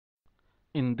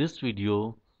In this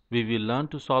video, we will learn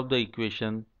to solve the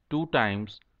equation 2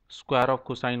 times square of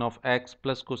cosine of x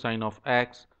plus cosine of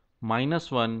x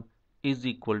minus 1 is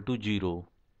equal to 0.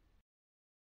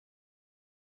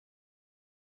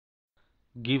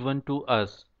 Given to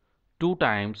us 2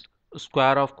 times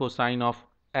square of cosine of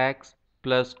x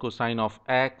plus cosine of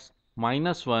x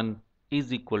minus 1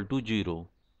 is equal to 0.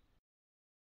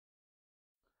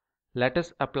 Let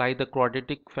us apply the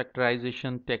quadratic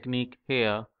factorization technique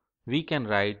here. We can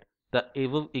write the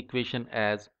above equation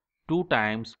as 2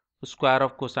 times square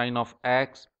of cosine of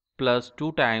x plus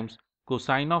 2 times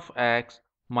cosine of x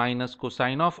minus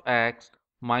cosine of x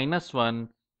minus 1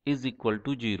 is equal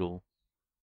to 0.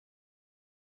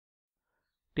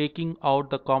 Taking out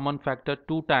the common factor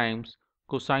 2 times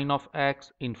cosine of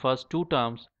x in first two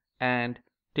terms and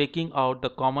taking out the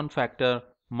common factor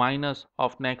minus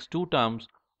of next two terms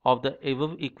of the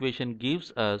above equation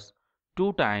gives us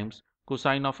 2 times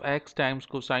cosine of x times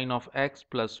cosine of x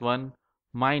plus 1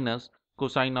 minus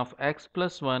cosine of x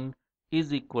plus 1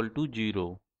 is equal to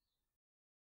 0.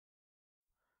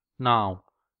 Now,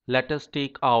 let us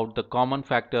take out the common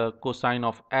factor cosine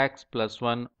of x plus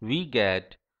 1. We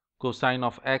get cosine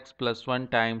of x plus 1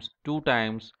 times 2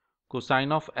 times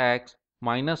cosine of x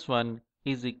minus 1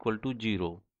 is equal to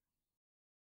 0.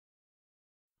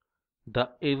 The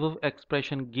above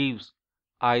expression gives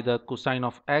either cosine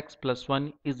of x plus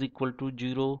 1 is equal to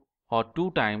 0 or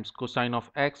 2 times cosine of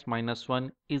x minus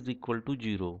 1 is equal to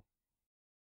 0.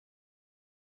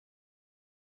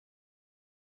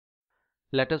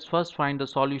 Let us first find the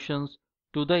solutions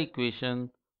to the equation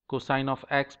cosine of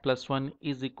x plus 1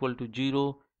 is equal to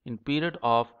 0 in period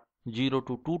of 0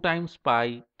 to 2 times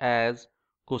pi, as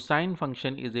cosine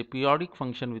function is a periodic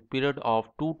function with period of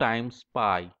 2 times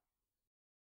pi.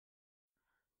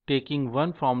 Taking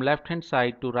 1 from left hand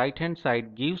side to right hand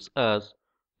side gives us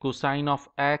cosine of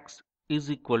x is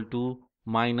equal to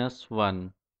minus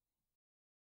 1.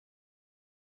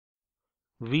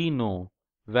 We know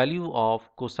value of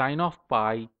cosine of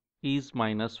pi is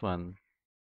minus 1.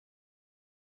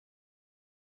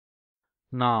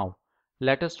 Now,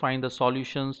 let us find the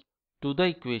solutions to the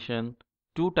equation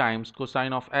 2 times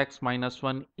cosine of x minus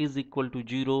 1 is equal to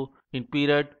 0 in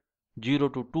period 0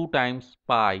 to 2 times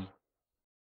pi.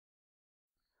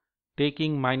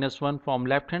 Taking minus 1 from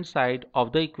left hand side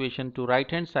of the equation to right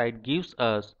hand side gives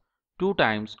us 2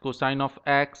 times cosine of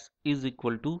x is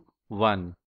equal to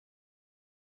 1.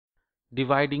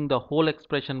 Dividing the whole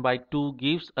expression by 2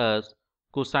 gives us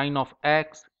cosine of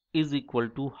x is equal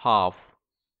to half.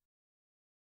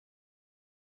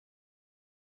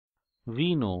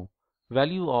 We know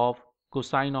value of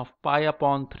cosine of pi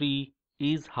upon 3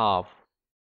 is half.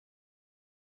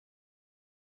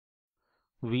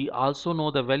 We also know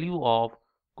the value of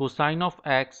cosine of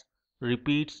x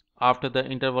repeats after the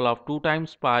interval of 2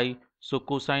 times pi, so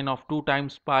cosine of 2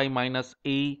 times pi minus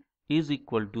a is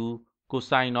equal to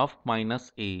cosine of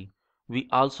minus a. We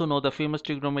also know the famous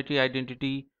trigonometry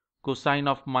identity cosine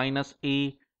of minus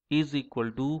a is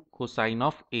equal to cosine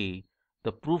of a.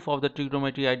 The proof of the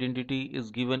trigonometry identity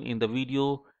is given in the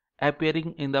video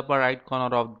appearing in the upper right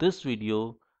corner of this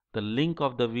video. The link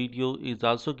of the video is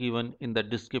also given in the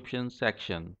description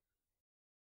section.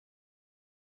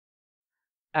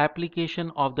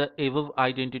 Application of the above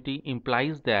identity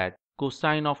implies that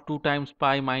cosine of 2 times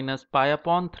pi minus pi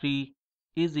upon 3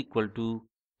 is equal to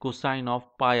cosine of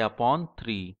pi upon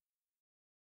 3,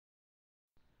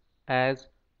 as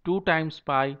 2 times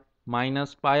pi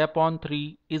minus pi upon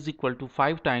 3 is equal to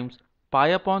 5 times pi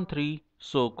upon 3,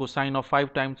 so cosine of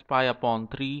 5 times pi upon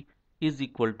 3 is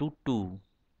equal to 2.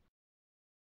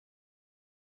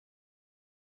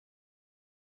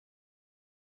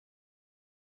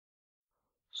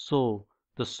 So,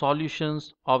 the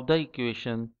solutions of the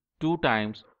equation 2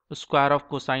 times square of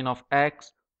cosine of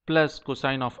x plus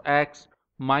cosine of x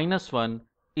minus 1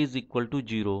 is equal to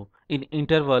 0 in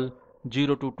interval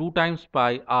 0 to 2 times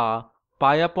pi are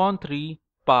pi upon 3,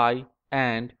 pi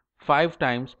and 5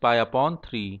 times pi upon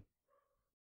 3.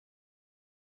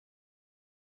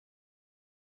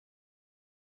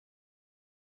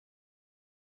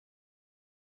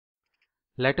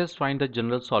 Let us find the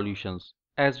general solutions.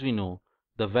 As we know,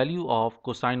 the value of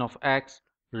cosine of x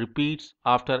repeats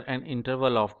after an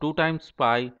interval of 2 times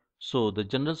pi, so the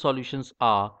general solutions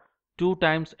are 2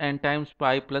 times n times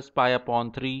pi plus pi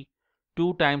upon 3,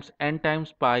 2 times n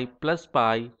times pi plus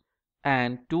pi,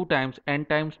 and 2 times n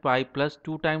times pi plus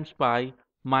 2 times pi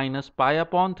minus pi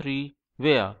upon 3,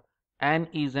 where n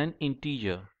is an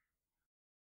integer.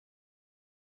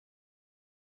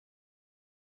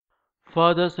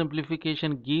 Further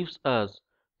simplification gives us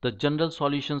the general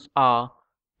solutions are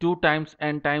 2 times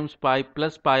n times pi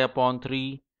plus pi upon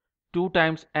 3, 2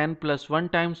 times n plus 1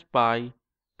 times pi,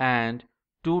 and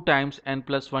 2 times n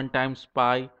plus 1 times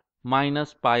pi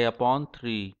minus pi upon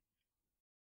 3.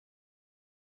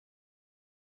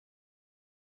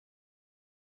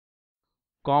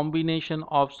 Combination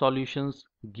of solutions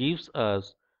gives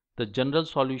us the general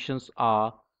solutions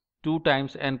are 2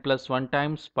 times n plus 1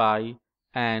 times pi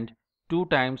and 2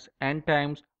 times n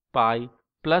times pi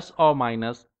plus or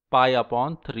minus pi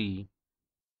upon 3.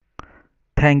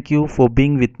 Thank you for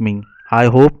being with me. I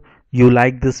hope you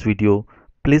like this video.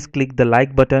 Please click the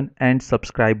like button and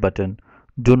subscribe button.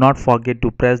 Do not forget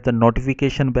to press the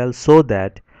notification bell so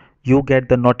that you get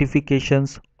the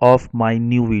notifications of my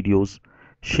new videos.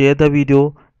 Share the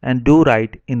video and do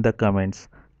write in the comments.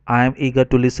 I am eager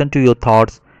to listen to your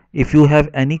thoughts. If you have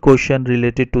any question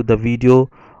related to the video,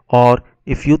 or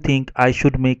if you think I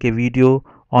should make a video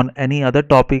on any other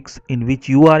topics in which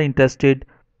you are interested,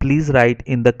 please write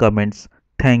in the comments.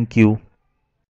 Thank you.